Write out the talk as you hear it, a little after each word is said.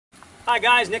Hi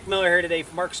guys, Nick Miller here today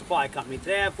from Mark Supply Company.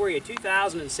 Today I have for you a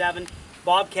 2007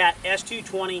 Bobcat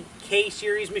S220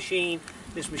 K-Series machine.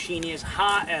 This machine is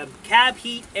cab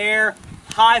heat air,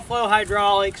 high flow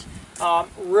hydraulics,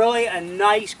 really a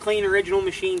nice clean original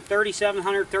machine,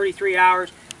 3,733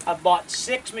 hours. I've bought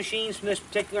 6 machines from this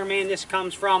particular man. This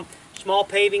comes from small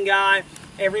paving guy.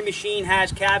 Every machine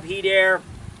has cab heat air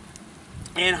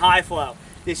and high flow.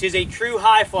 This is a true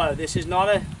high flow. This is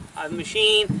not a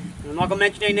machine. I'm not going to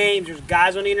mention any names. There's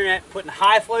guys on the internet putting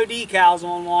high flow decals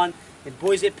on one, and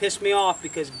boys, it pissed me off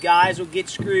because guys will get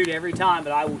screwed every time,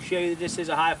 but I will show you that this is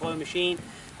a high flow machine.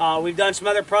 We've done some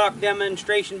other product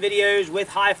demonstration videos with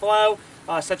high flow,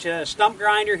 such as a stump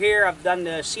grinder here. I've done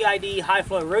the CID high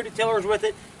flow rototillers with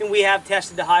it, and we have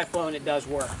tested the high flow and it does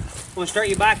work. I'm going to start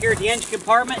you back here at the engine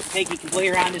compartment, take you completely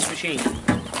around this machine.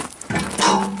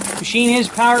 The machine is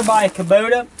powered by a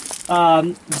Kubota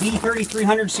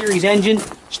V3300 series engine.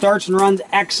 Starts and runs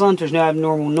excellent. There's no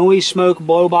abnormal noise, smoke,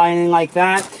 blow by, anything like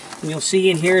that. And you'll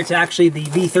see in here it's actually the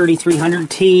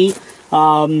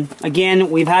V3300T.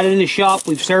 Again, we've had it in the shop.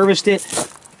 We've serviced it.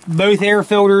 Both air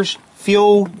filters,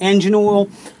 fuel, engine oil.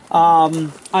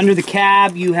 Under the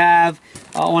cab, you have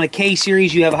on a K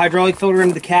series, you have a hydraulic filter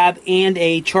under the cab and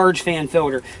a charge fan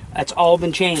filter. That's all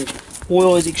been changed.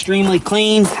 Oil is extremely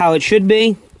clean, how it should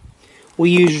be.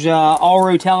 We use all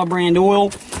Rotella brand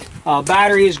oil.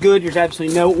 Battery is good. There's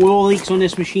absolutely no oil leaks on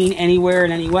this machine anywhere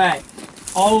in any way.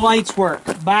 All the lights work.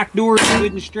 Back door is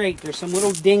good and straight. There's some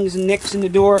little dings and nicks in the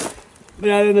door, but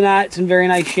other than that, it's in very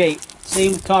nice shape.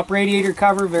 Same with top radiator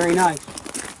cover, very nice.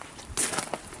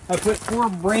 I put 4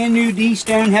 brand new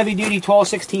D-Stone heavy duty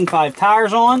 12-16-5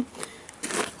 tires on.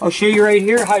 I'll show you right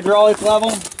here. Hydraulic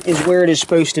level is where it is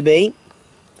supposed to be.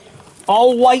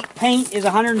 All white paint is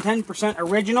 110%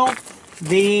 original.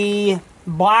 The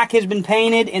black has been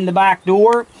painted in the back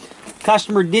door.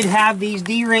 Customer did have these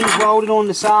D-rings welded on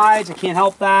the sides. I can't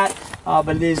help that,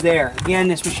 but it is there. Again,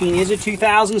 this machine is a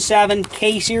 2007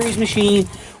 K-Series machine,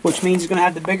 which means it's going to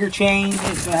have the bigger chain.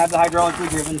 It's going to have the hydraulically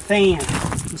driven fan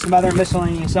and some other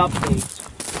miscellaneous updates.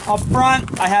 Up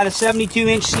front, I had a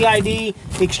 72-inch CID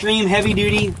Extreme Heavy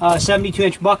Duty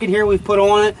 72-inch bucket here we've put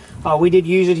on it. We did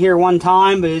use it here one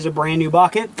time, but it is a brand new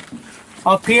bucket.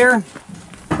 Up here,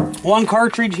 one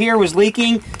cartridge here was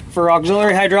leaking for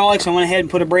auxiliary hydraulics. I went ahead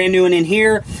and put a brand new one in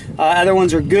here. Other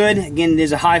ones are good. Again, it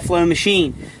is a high flow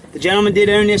machine. The gentleman did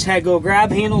own this, had little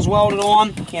grab handles welded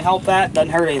on. Can't help that,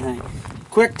 doesn't hurt anything.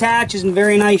 Quick attach is in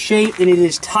very nice shape, and it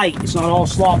is tight. It's not all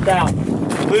slopped out.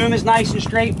 Boom is nice and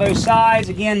straight both sides.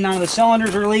 Again, none of the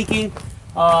cylinders are leaking.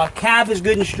 Cab is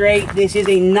good and straight. This is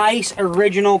a nice,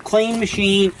 original, clean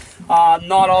machine,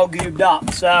 not all goobed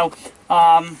up. So,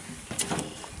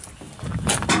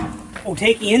 we'll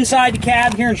take you inside the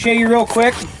cab here and show you real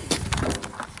quick.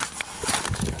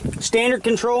 Standard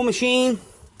control machine.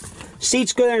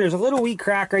 Seat's good. There's a little wee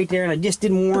crack right there, and I just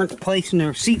didn't warrant placing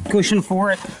a seat cushion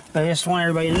for it, but I just want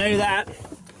everybody to know that.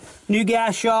 New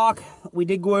gas shock. We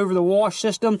did go over the wash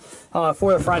system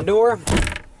for the front door.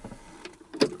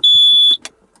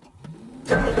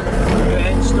 Go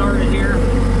ahead and start it here.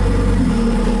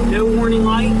 No warning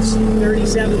lights.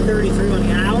 37:33 on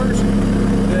the hours.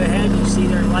 Go ahead. You see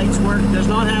their lights work. Does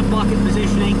not have bucket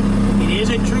positioning. It is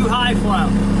a true high flow.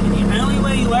 And the only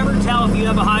way you'll ever tell if you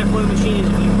have a high flow machine is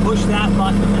if you push that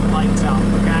button and it lights up.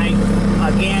 Okay.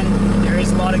 Again, there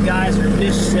is a lot of guys that are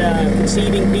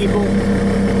misconceiving people.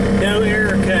 No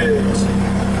error codes.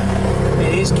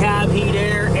 It is cab heat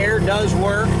air. Air does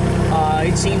work.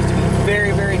 It seems to be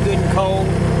very, very good and cold.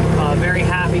 Very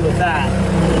happy with that.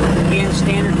 Again,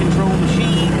 standard control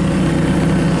machine.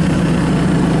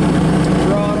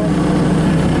 Throttle.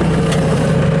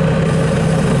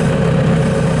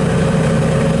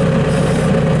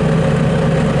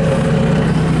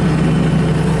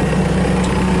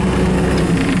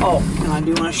 Oh, and I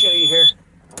do want to show you here.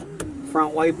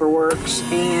 Front wiper works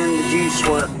and the juice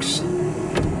works.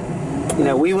 You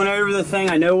know, we went over the thing.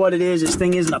 I know what it is. This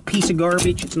thing isn't a piece of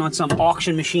garbage. It's not some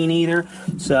auction machine either.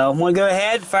 So I'm going to go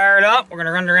ahead, fire it up. We're going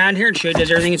to run it around here and show it does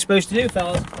everything it's supposed to do,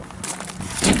 fellas.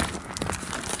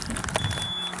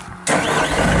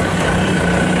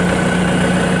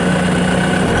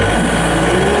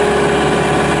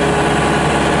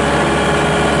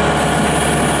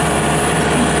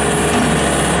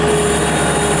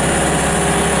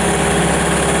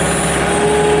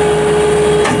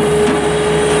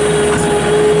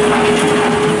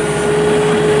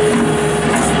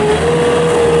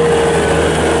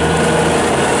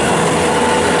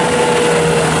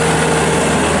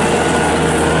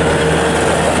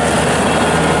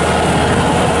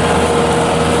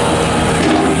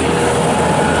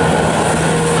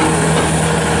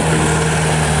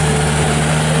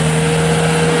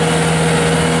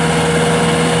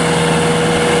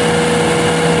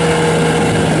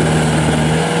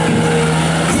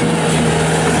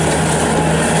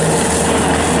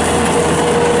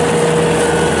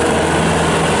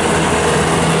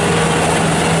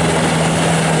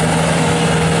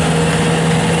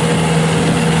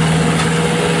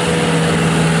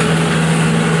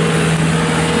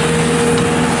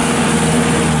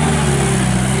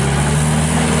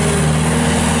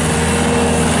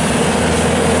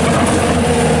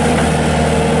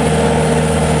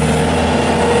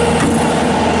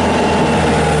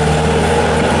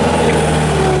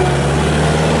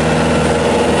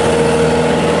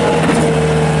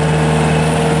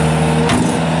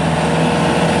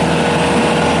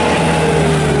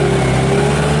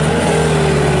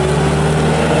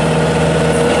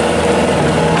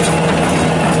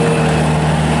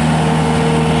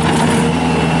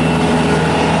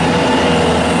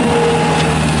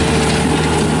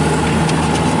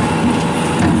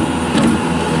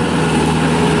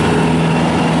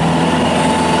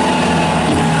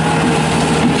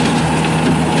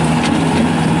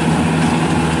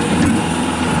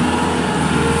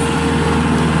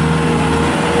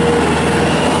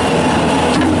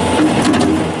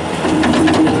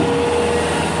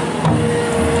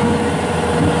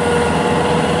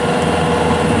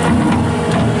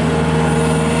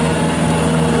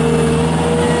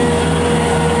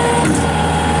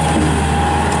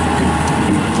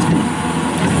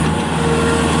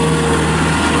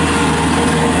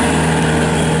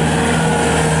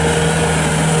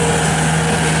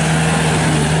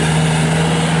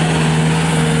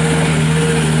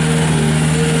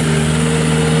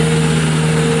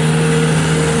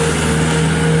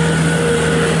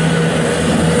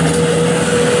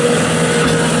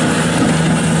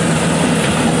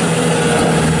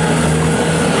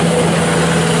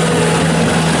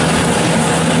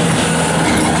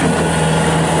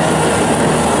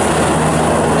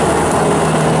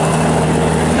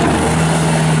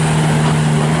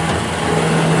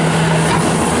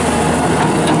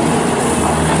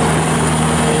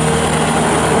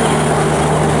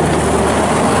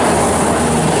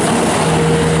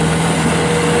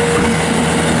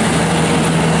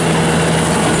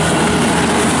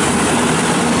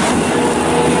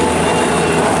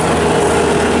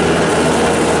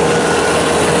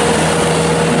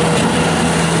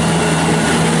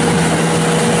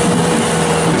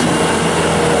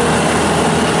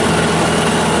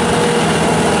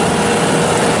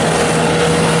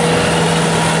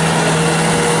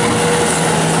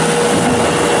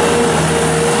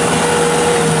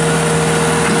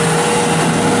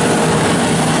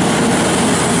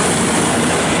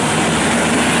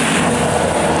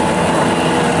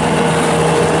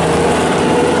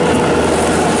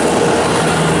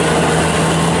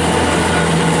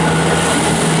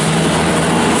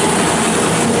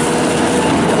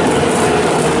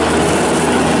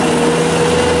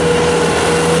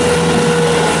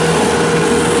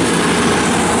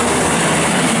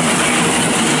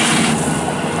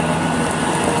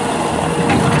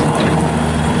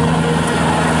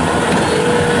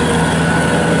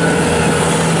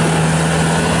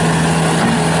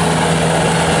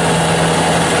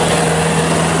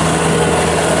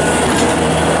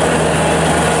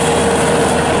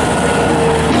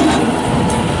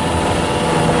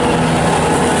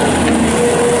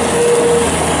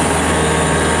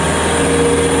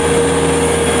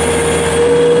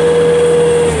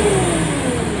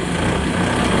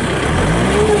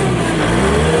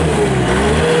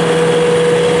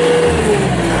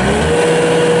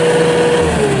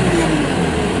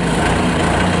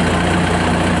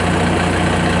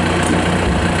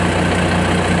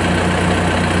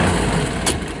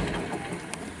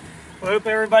 hope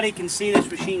everybody can see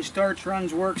this machine starts,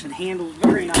 runs, works, and handles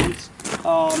very nice.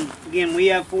 Again, we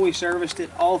have fully serviced it.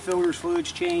 All filters,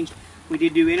 fluids changed. We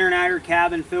did do inner and outer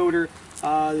cabin filter.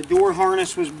 The door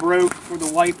harness was broke for the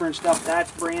wiper and stuff.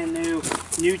 That's brand new.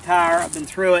 New tire. I've been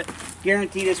through it.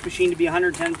 Guarantee this machine to be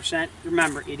 110%.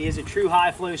 Remember, it is a true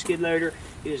high flow skid loader.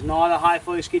 It is not a high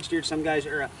flow skid steer. Some guys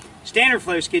are a standard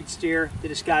flow skid steer that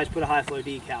this guy's put a high flow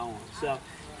decal on. So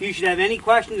if you should have any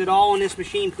questions at all on this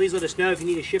machine, please let us know. If you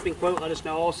need a shipping quote, let us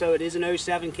know also. It is an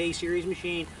 07 K series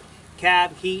machine.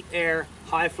 Cab, heat, air,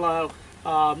 high flow.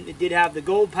 It did have the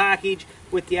gold package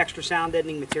with the extra sound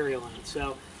deadening material in it.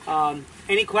 So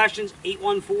any questions,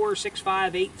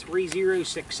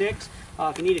 814-658-3066.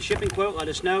 If you need a shipping quote, let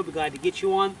us know. We'll be glad to get you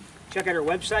one. Check out our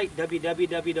website,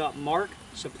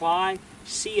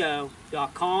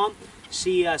 www.marksupplyco.com.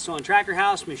 See us on Tracker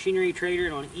House, Machinery Trader,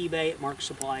 and on eBay at Mark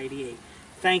Supply 88.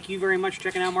 Thank you very much for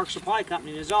checking out Mark Supply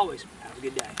Company, and as always, have a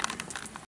good day.